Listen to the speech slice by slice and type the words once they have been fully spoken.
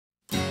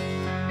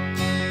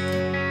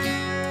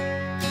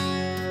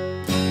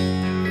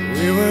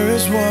We were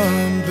as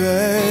one,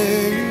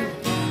 babe,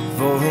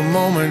 for a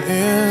moment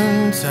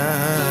in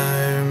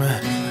time,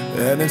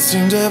 and it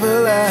seemed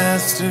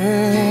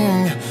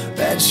everlasting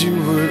that you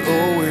would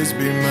always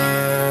be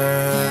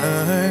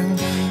mine.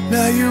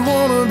 Now you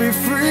wanna be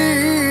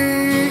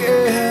free,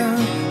 yeah,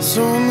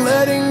 so I'm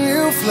letting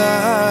you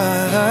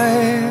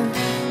fly.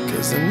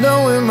 'Cause I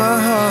know in my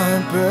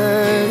heart,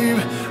 babe,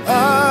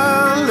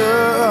 our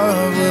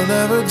love will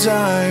never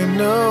die,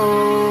 no.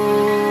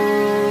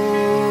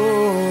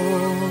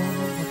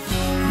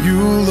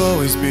 You'll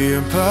always be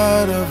a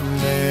part of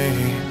me,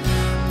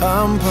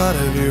 I'm part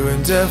of you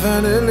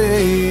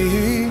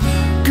indefinitely.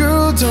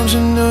 Girl, don't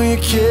you know you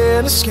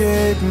can't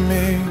escape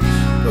me?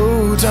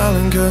 Oh,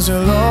 darling, 'cause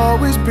you'll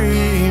always be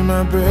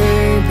my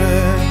baby,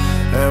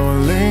 and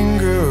we'll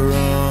linger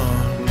on.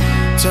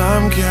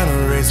 Time can't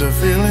erase a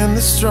feeling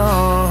this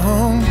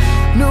strong.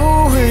 No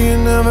way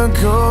you're never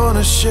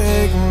gonna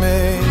shake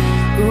me.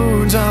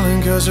 Ooh,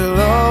 darling, 'cause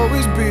you'll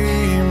always be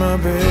my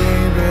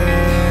baby.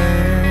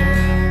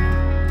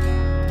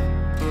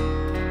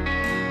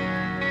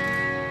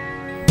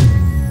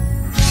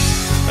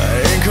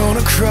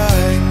 Gonna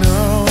cry,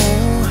 no,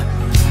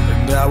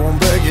 and I won't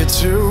beg you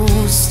to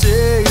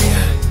stay.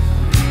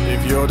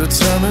 If you're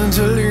determined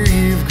to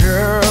leave,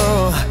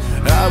 girl,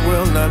 I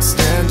will not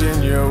stand in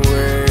your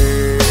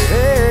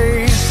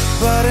way.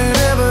 But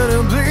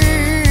inevitably,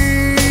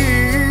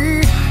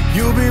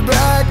 you'll be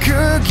back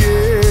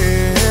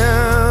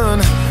again.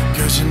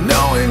 'Cause you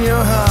know in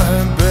your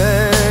heart,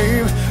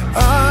 babe,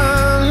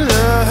 our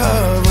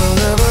love will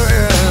never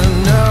end.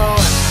 No,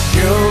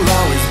 you'll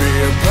always be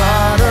a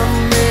part of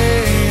me,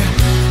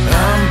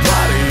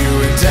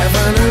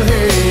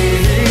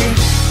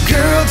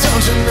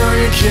 don't you know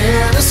you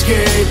can't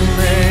escape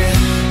me?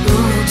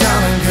 Ooh,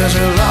 darling, 'cause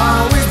you'll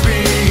always be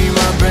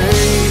my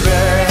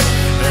baby,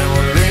 and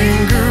we'll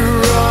linger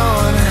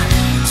on.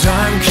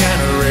 Time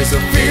can't erase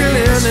a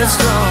feeling that's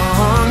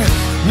strong.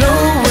 No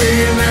way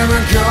you're never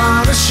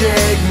gonna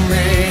shake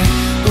me.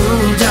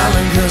 Ooh,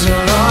 darling, 'cause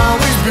you'll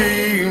always be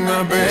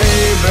my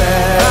baby.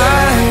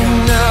 I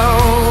know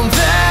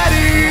that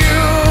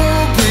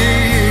you'll be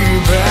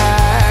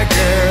back,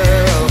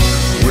 girl,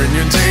 when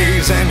your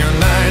days and your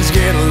nights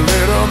get a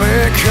little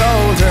bit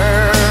colder.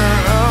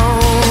 Oh,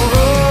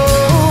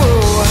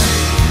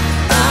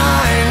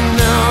 I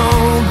know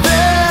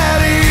that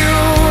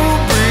you'll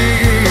be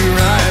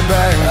right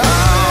back.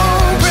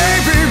 Oh,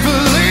 baby,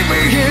 believe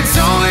me, it's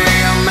only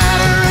a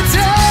matter of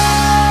time.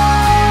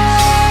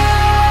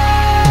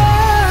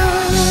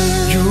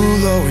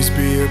 You'll always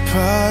be a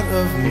part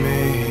of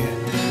me,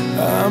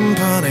 I'm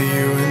part of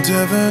you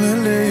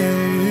indefinitely.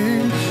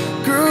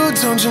 Girl,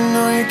 don't you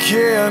know you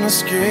can't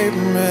escape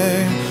me?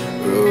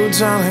 Oh,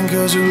 darling,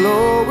 'cause you'll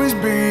always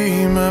be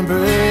my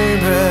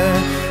baby,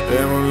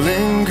 and we'll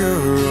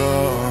linger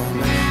on.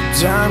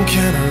 Time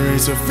can't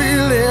erase a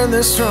feeling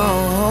this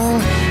strong.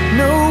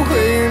 No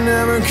way you're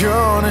never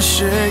gonna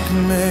shake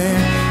me.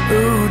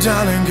 Oh,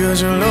 darling, 'cause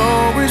you'll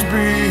always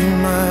be